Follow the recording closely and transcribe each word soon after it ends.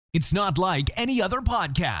It's not like any other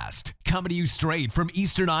podcast. Coming to you straight from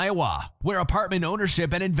Eastern Iowa, where apartment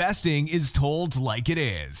ownership and investing is told like it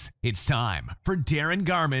is. It's time for Darren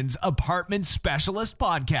Garman's Apartment Specialist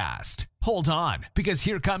Podcast. Hold on, because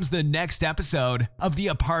here comes the next episode of the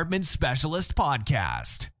Apartment Specialist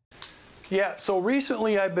Podcast. Yeah, so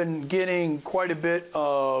recently I've been getting quite a bit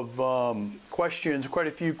of questions, quite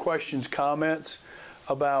a few questions, comments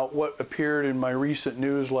about what appeared in my recent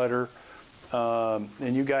newsletter.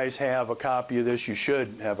 And you guys have a copy of this. You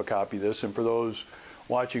should have a copy of this. And for those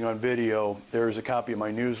watching on video, there's a copy of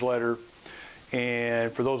my newsletter.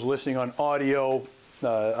 And for those listening on audio,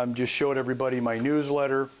 I'm just showing everybody my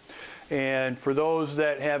newsletter. And for those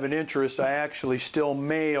that have an interest, I actually still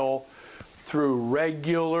mail through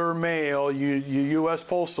regular mail, U.S.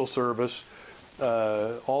 Postal Service.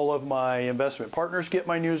 All of my investment partners get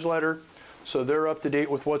my newsletter, so they're up to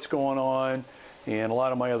date with what's going on. And a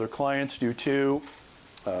lot of my other clients do too.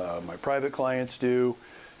 My private clients do.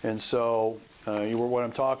 And so what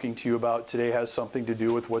I'm talking to you about today has something to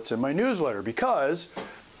do with what's in my newsletter, because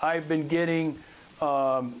I've been getting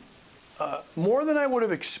more than I would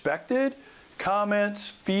have expected, comments,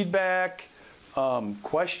 feedback,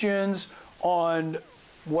 questions on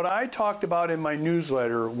what I talked about in my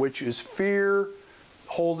newsletter, which is fear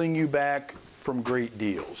holding you back from great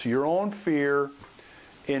deals. Your own fear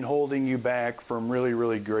in holding you back from really,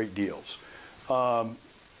 really great deals. And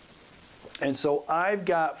so I've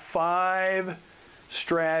got 5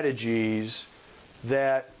 strategies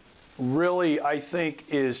that really I think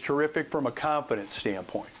is terrific from a confidence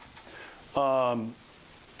standpoint. And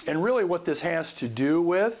really what this has to do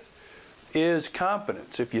with is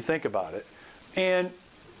confidence, if you think about it. And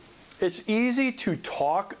it's easy to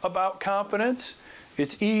talk about confidence.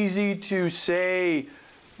 It's easy to say,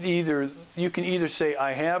 you can either say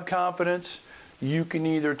I have confidence, you can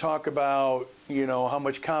either talk about how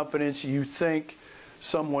much confidence you think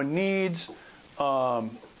someone needs, and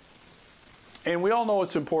we all know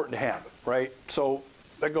it's important to have it, right? So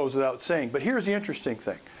that goes without saying. But here's the interesting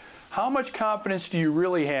thing: how much confidence do you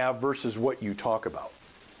really have versus what you talk about?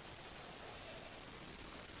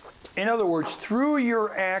 In other words, through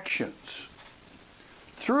your actions,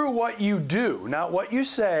 through what you do, not what you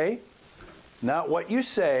say. Not what you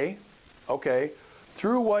say, okay?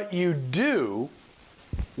 Through what you do,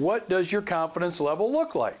 what does your confidence level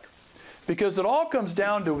look like? Because it all comes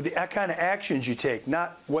down to the kind of actions you take,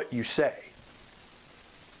 not what you say,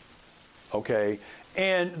 okay?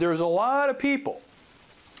 And there's a lot of people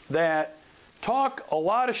that talk a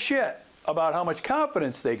lot of shit about how much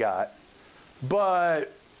confidence they got,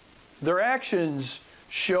 but their actions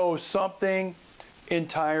show something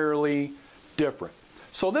entirely different.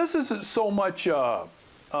 So this isn't so much a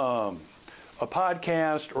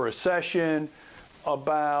podcast or a session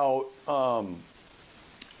about calling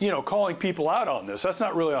people out on this. That's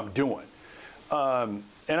not really what I'm doing.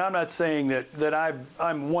 And I'm not saying that I'm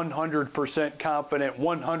 100% confident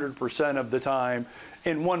 100% of the time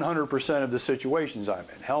in 100% of the situations I'm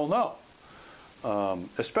in. Hell no.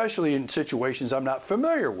 Especially in situations I'm not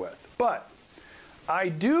familiar with. But I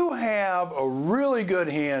do have a really good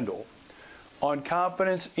handle on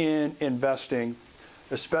confidence in investing,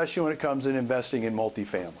 especially when it comes in investing in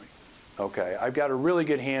multifamily. Okay, I've got a really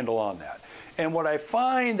good handle on that. And what I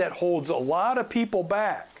find that holds a lot of people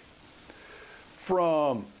back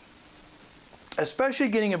from especially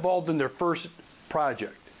getting involved in their first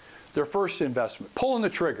project, their first investment, pulling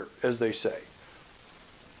the trigger, as they say,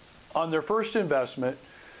 on their first investment,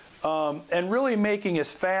 and really making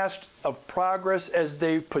as fast of progress as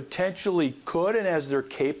they potentially could and as they're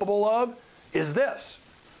capable of, is this.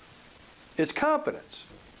 It's confidence.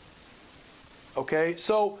 Okay,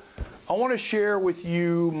 so I want to share with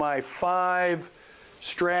you my 5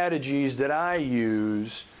 strategies that I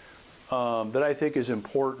use that I think is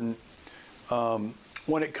important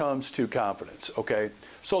when it comes to confidence. Okay,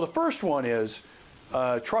 so the first one is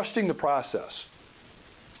trusting the process.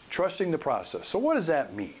 Trusting the process. So what does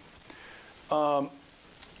that mean?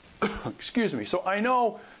 Excuse me. So I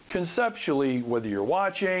know conceptually, whether you're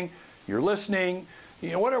watching, you're listening,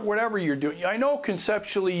 whatever you're doing, I know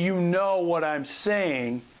conceptually you know what I'm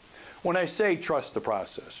saying when I say trust the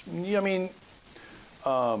process. I mean,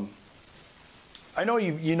 I know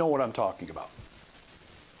you know what I'm talking about,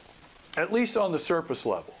 at least on the surface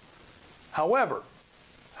level. However,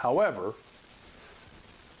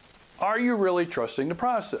 are you really trusting the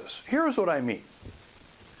process? Here's what I mean.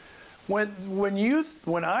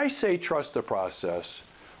 When I say trust the process,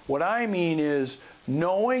 what I mean is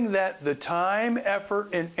knowing that the time, effort,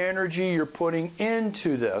 and energy you're putting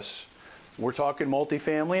into this, we're talking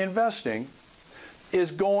multifamily investing,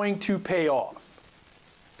 is going to pay off.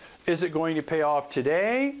 Is it going to pay off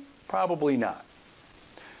today? Probably not.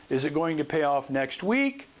 Is it going to pay off next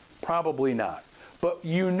week? Probably not. But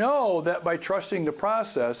you know that by trusting the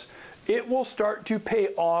process, it will start to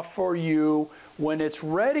pay off for you when it's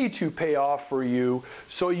ready to pay off for you.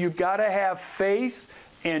 So you've got to have faith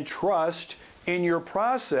and trust in your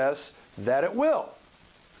process that it will.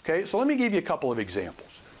 Okay, so let me give you a couple of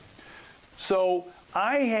examples. So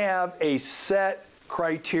I have a set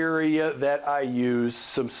criteria that I use,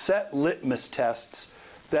 some set litmus tests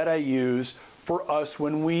that I use for us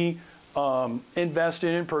when we invest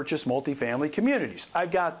in and purchase multifamily communities.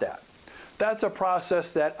 I've got that. That's a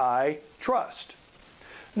process that I trust.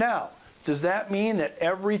 Now, does that mean that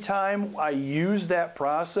every time I use that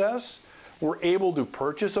process, we're able to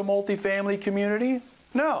purchase a multifamily community?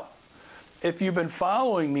 No. If you've been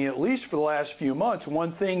following me at least for the last few months,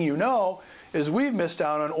 one thing you know is we've missed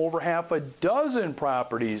out on over half a dozen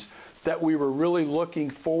properties that we were really looking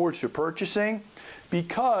forward to purchasing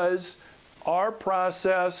because our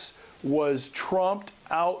process was trumped,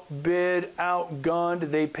 outbid,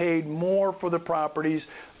 outgunned. They paid more for the properties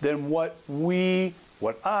than what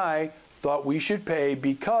I thought we should pay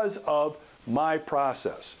because of my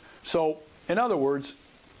process. So, in other words,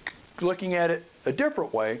 looking at it a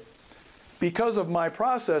different way, because of my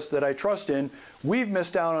process that I trust in, we've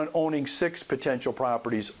missed out on owning 6 potential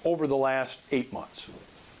properties over the last 8 months.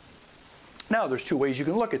 Now, there's 2 ways you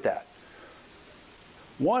can look at that.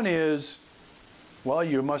 One is, well,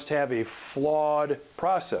 you must have a flawed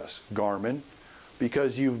process, Garmin,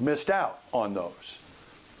 because you've missed out on those.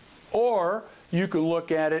 Or you can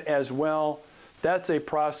look at it as, well, that's a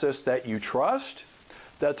process that you trust.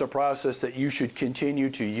 That's a process that you should continue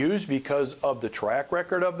to use because of the track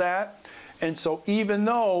record of that. And so even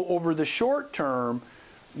though over the short term,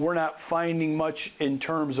 we're not finding much in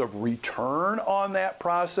terms of return on that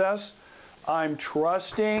process, I'm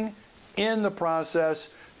trusting in the process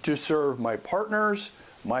to serve my partners,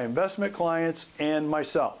 my investment clients, and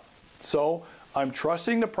myself. So I'm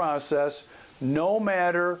trusting the process no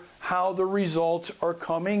matter how the results are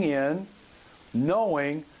coming in,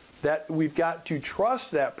 knowing that we've got to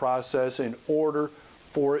trust that process in order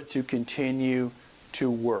for it to continue to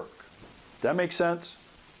work. That make sense?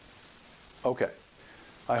 Okay,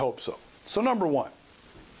 I hope so. So number 1,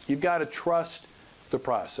 you've got to trust the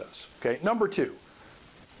process. Okay, number 2,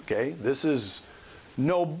 okay, this is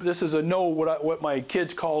what my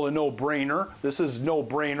kids call a no-brainer. This is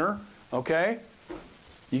no-brainer. Okay,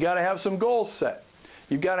 you got to have some goals set.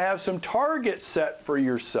 You've got to have some targets set for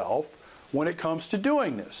yourself when it comes to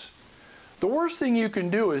doing this. The worst thing you can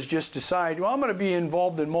do is just decide, well, I'm going to be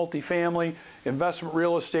involved in multifamily, investment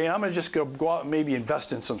real estate. I'm going to just go out and maybe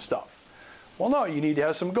invest in some stuff. Well, no, you need to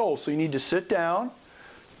have some goals. So you need to sit down,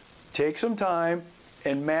 take some time,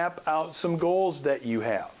 and map out some goals that you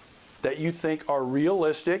have that you think are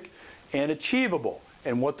realistic and achievable,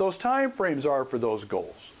 and what those time frames are for those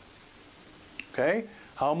goals. Okay?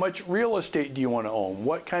 How much real estate do you want to own?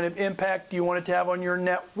 What kind of impact do you want it to have on your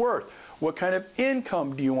net worth? What kind of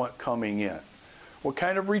income do you want coming in? What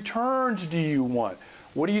kind of returns do you want?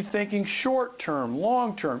 What are you thinking short term,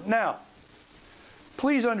 long term? Now,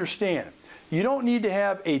 please understand, you don't need to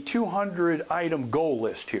have a 200-item goal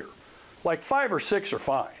list here. Like 5 or 6 are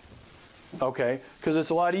fine, okay? Because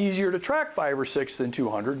it's a lot easier to track 5 or 6 than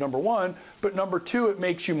 200, number 1. But number 2, it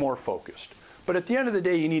makes you more focused. But at the end of the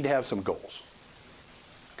day, you need to have some goals.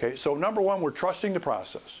 Okay, so number 1, we're trusting the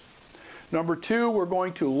process. Number 2, we're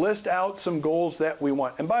going to list out some goals that we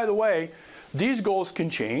want. And by the way, these goals can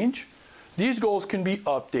change. These goals can be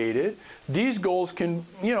updated. These goals can,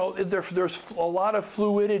 there's a lot of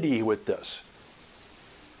fluidity with this.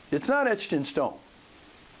 It's not etched in stone.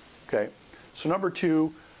 Okay, so number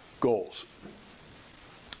 2, goals.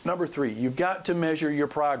 Number 3, you've got to measure your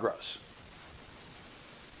progress.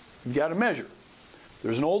 You've got to measure.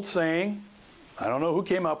 There's an old saying, I don't know who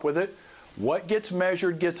came up with it, what gets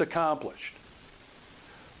measured gets accomplished.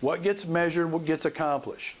 What gets measured gets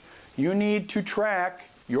accomplished. You need to track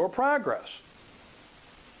your progress.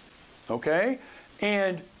 Okay?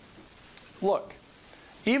 And look,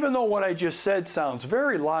 even though what I just said sounds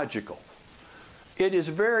very logical, it is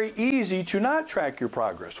very easy to not track your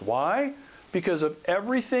progress. Why? Because of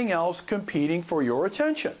everything else competing for your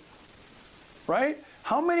attention. Right?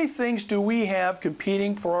 How many things do we have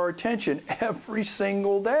competing for our attention every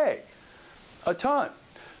single day? A ton.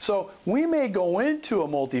 So we may go into a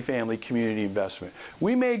multifamily community investment.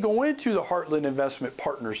 We may go into the Heartland Investment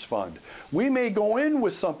Partners Fund. We may go in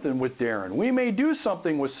with something with Darren. We may do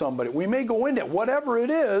something with somebody. We may go into whatever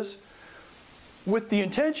it is with the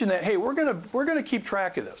intention that, hey, we're gonna keep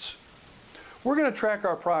track of this. We're gonna track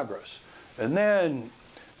our progress. And then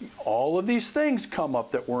All of these things come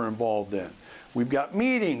up that we're involved in. We've got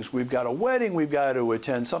meetings, we've got a wedding we've got to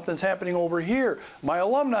attend, something's happening over here, my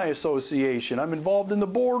alumni association, I'm involved in the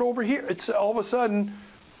board over here. It's all of a sudden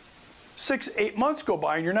 6-8 months go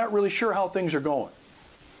by and you're not really sure how things are going.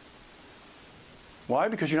 Why?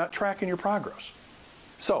 Because you're not tracking your progress.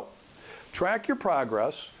 So, track your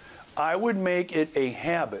progress. I would make it a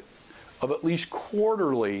habit of at least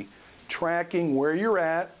quarterly tracking where you're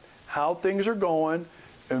at, how things are going,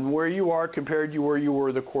 and where you are compared to where you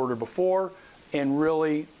were the quarter before, and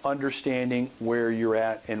really understanding where you're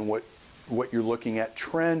at and what you're looking at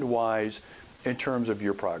trend-wise in terms of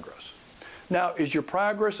your progress. Now, is your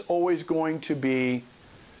progress always going to be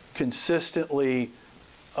consistently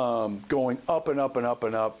going up and up and up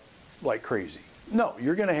and up like crazy? No,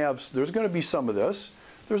 there's going to be some of this.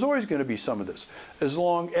 There's always going to be some of this. As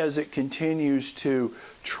long as it continues to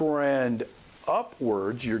trend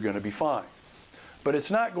upwards, you're going to be fine. But it's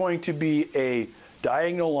not going to be a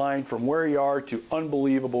diagonal line from where you are to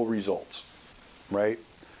unbelievable results, right?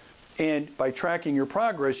 And by tracking your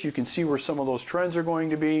progress, you can see where some of those trends are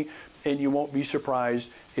going to be, and you won't be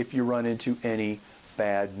surprised if you run into any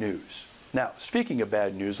bad news. Now, speaking of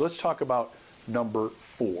bad news, let's talk about number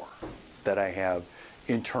 4 that I have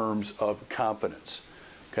in terms of confidence,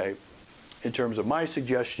 okay? In terms of my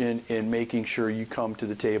suggestion in making sure you come to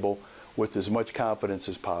the table with as much confidence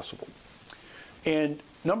as possible. And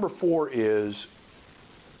number 4 is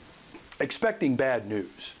expecting bad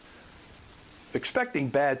news. Expecting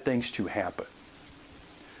bad things to happen.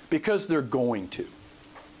 Because they're going to.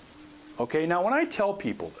 Okay, now when I tell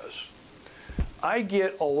people this, I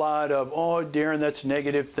get a lot of, oh, Darren, that's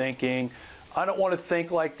negative thinking. I don't want to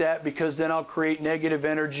think like that because then I'll create negative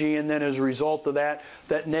energy, and then as a result of that,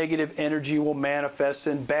 that negative energy will manifest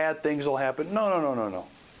and bad things will happen. No.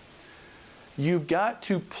 You've got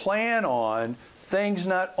to plan on things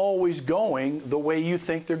not always going the way you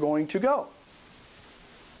think they're going to go.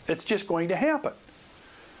 It's just going to happen.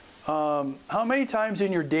 How many times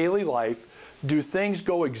in your daily life do things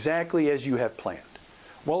go exactly as you have planned?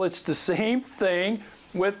 Well, it's the same thing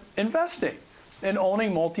with investing and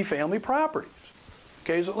owning multifamily properties.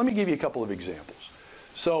 Okay, so let me give you a couple of examples.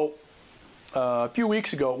 So a few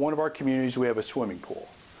weeks ago at one of our communities, we have a swimming pool.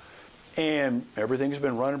 And everything's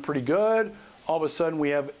been running pretty good. All of a sudden, we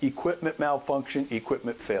have equipment malfunction,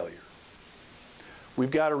 equipment failure.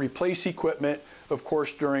 We've got to replace equipment, of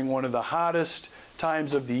course, during one of the hottest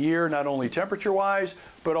times of the year, not only temperature-wise,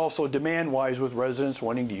 but also demand-wise with residents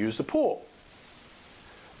wanting to use the pool.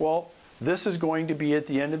 Well, this is going to be, at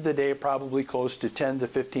the end of the day, probably close to $10,000 to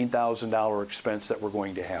 $15,000 expense that we're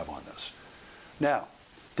going to have on this. Now,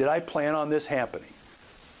 did I plan on this happening?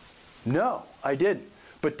 No, I didn't.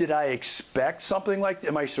 But did I expect something like,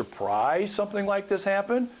 am I surprised something like this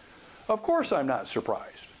happened? Of course I'm not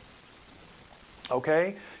surprised.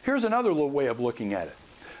 Okay? Here's another little way of looking at it.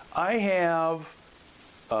 I have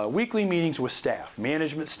weekly meetings with staff,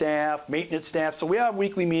 management staff, maintenance staff. So we have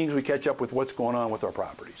weekly meetings, we catch up with what's going on with our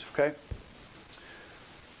properties, okay?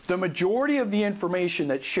 The majority of the information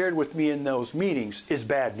that's shared with me in those meetings is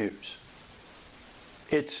bad news.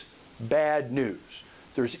 It's bad news.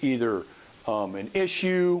 There's either an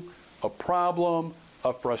issue, a problem,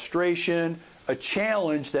 a frustration, a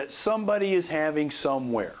challenge that somebody is having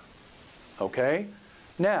somewhere. Okay?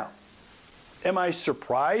 Now, am I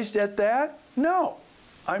surprised at that? No,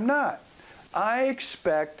 I'm not. I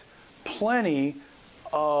expect plenty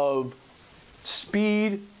of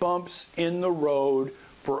speed bumps in the road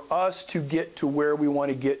for us to get to where we want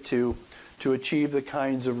to get to achieve the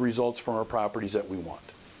kinds of results from our properties that we want.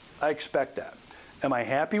 I expect that. Am I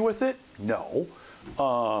happy with it? No.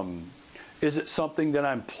 Is it something that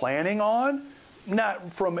I'm planning on?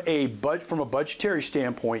 Not from a budgetary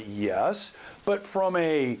standpoint, yes, but from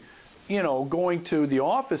a, going to the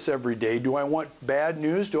office every day, do I want bad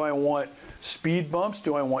news? Do I want speed bumps?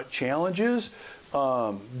 Do I want challenges? Do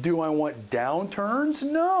I want downturns?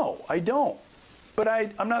 No, I don't. But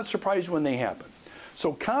I'm not surprised when they happen.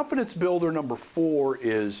 So confidence builder number 4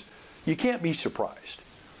 is you can't be surprised.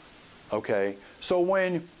 Okay? So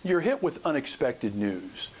when you're hit with unexpected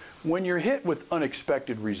news, when you're hit with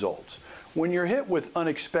unexpected results, when you're hit with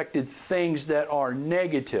unexpected things that are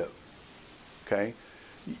negative, okay,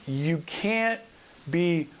 you can't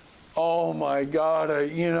be, oh my God, I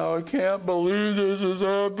can't believe this has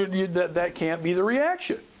happened. That can't be the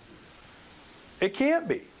reaction. It can't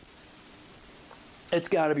be. It's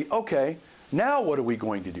got to be, okay, now what are we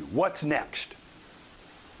going to do? What's next?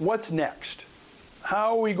 What's next?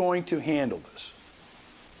 How are we going to handle this?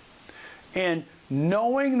 And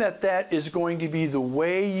knowing that that is going to be the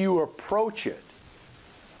way you approach it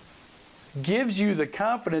gives you the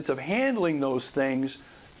confidence of handling those things,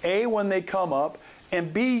 A, when they come up,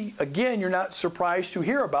 and B, again, you're not surprised to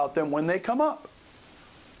hear about them when they come up.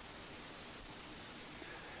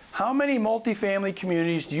 How many multifamily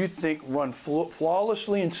communities do you think run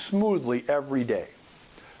flawlessly and smoothly every day?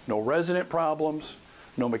 No resident problems,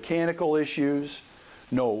 no mechanical issues,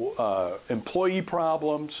 no employee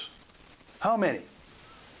problems. How many?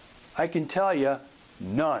 I can tell you,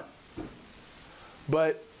 none.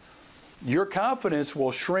 But your confidence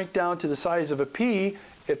will shrink down to the size of a pea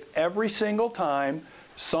if every single time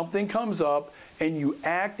something comes up and you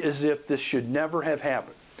act as if this should never have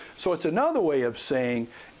happened. So it's another way of saying,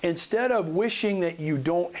 instead of wishing that you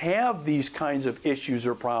don't have these kinds of issues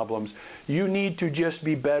or problems, you need to just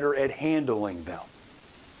be better at handling them.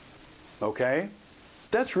 Okay?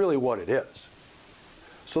 That's really what it is.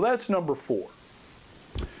 So that's number 4.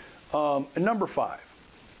 And number 5,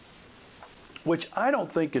 which I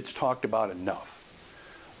don't think it's talked about enough.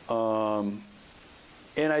 And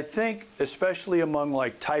I think, especially among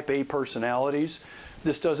like type A personalities,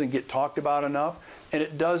 this doesn't get talked about enough, and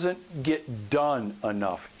it doesn't get done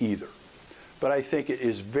enough either. But I think it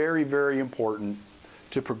is very, very important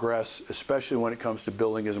to progress, especially when it comes to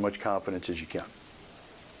building as much confidence as you can.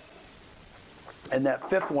 And that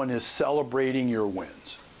 5th one is celebrating your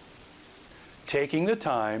wins. Taking the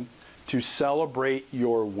time to celebrate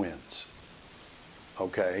your wins.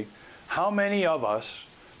 Okay? How many of us,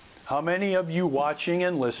 how many of you watching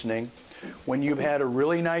and listening, when you've had a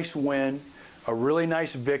really nice win, a really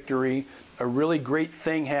nice victory, a really great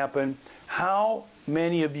thing happen, how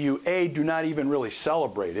many of you, A, do not even really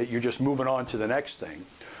celebrate it, you're just moving on to the next thing,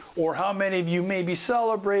 or how many of you maybe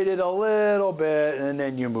celebrate it a little bit and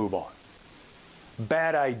then you move on?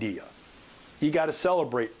 Bad idea. You got to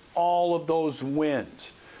celebrate all of those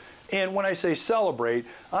wins. And when I say celebrate,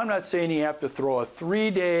 I'm not saying you have to throw a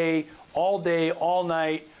 3-day, all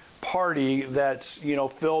night party that's,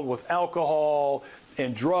 filled with alcohol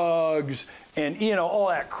and drugs and, all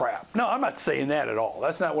that crap. No, I'm not saying that at all.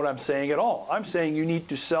 That's not what I'm saying at all. I'm saying you need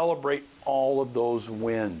to celebrate all of those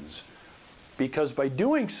wins, because by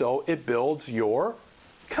doing so, it builds your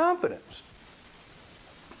confidence.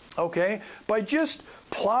 Okay? By just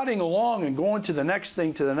plodding along and going to the next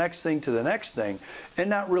thing, to the next thing, to the next thing, and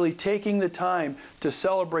not really taking the time to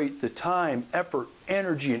celebrate the time, effort,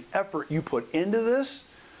 energy, and effort you put into this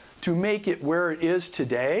to make it where it is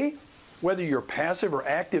today, whether you're a passive or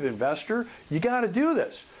active investor, you got to do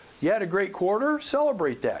this. You had a great quarter,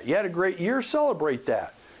 celebrate that. You had a great year, celebrate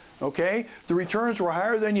that. Okay? The returns were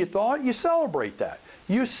higher than you thought, you celebrate that.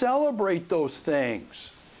 You celebrate those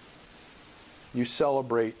things. You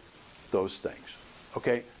celebrate those things.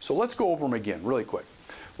 Okay? So let's go over them again really quick.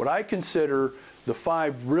 What I consider the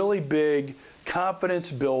 5 really big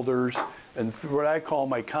confidence builders and what I call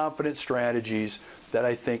my confidence strategies that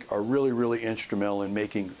I think are really, really instrumental in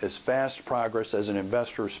making as fast progress as an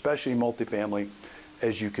investor, especially multifamily,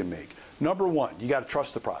 as you can make. Number 1, you got to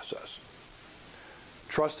trust the process.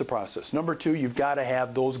 Trust the process. Number 2, you've got to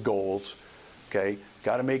have those goals. Okay?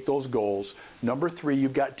 Got to make those goals. Number 3,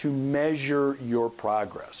 you've got to measure your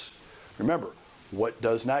progress. Remember, what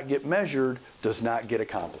does not get measured does not get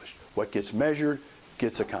accomplished. What gets measured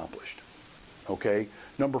gets accomplished. Okay?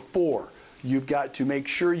 Number 4, you've got to make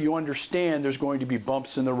sure you understand there's going to be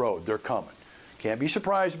bumps in the road. They're coming. Can't be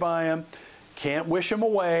surprised by them. Can't wish them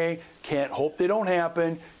away. Can't hope they don't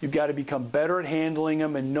happen. You've got to become better at handling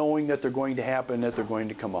them and knowing that they're going to happen, that they're going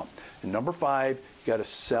to come up. And number 5, you got to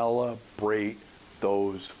celebrate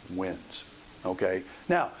those wins. Okay?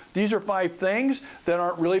 Now, these are 5 things that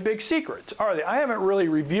aren't really big secrets, are they? I haven't really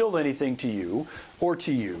revealed anything to you or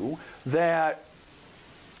to you that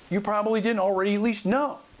you probably didn't already at least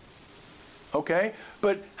know. Okay?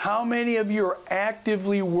 But how many of you are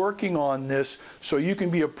actively working on this so you can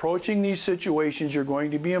be approaching these situations you're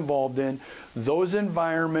going to be involved in, those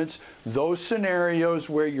environments, those scenarios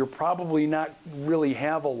where you're probably not really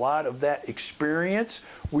have a lot of that experience,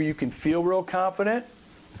 where you can feel real confident?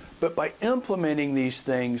 But by implementing these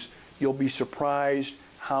things, you'll be surprised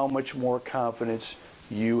how much more confidence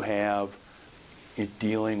you have in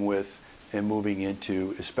dealing with and moving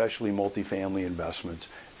into, especially multifamily investments,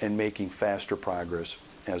 and making faster progress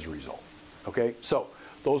as a result. Okay, so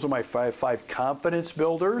those are my five confidence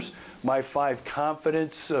builders, my 5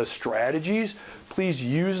 confidence strategies. Please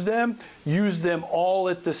use them all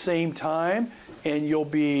at the same time, and you'll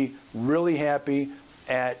be really happy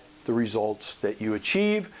at the results that you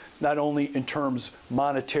achieve, not only in terms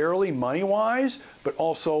monetarily, money-wise, but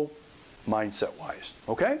also mindset-wise.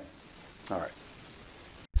 Okay? All right.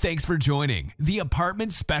 Thanks for joining the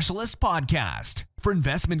Apartment Specialist Podcast. For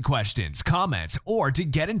investment questions, comments, or to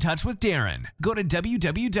get in touch with Darren, go to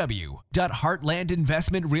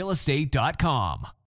www.heartlandinvestmentrealestate.com.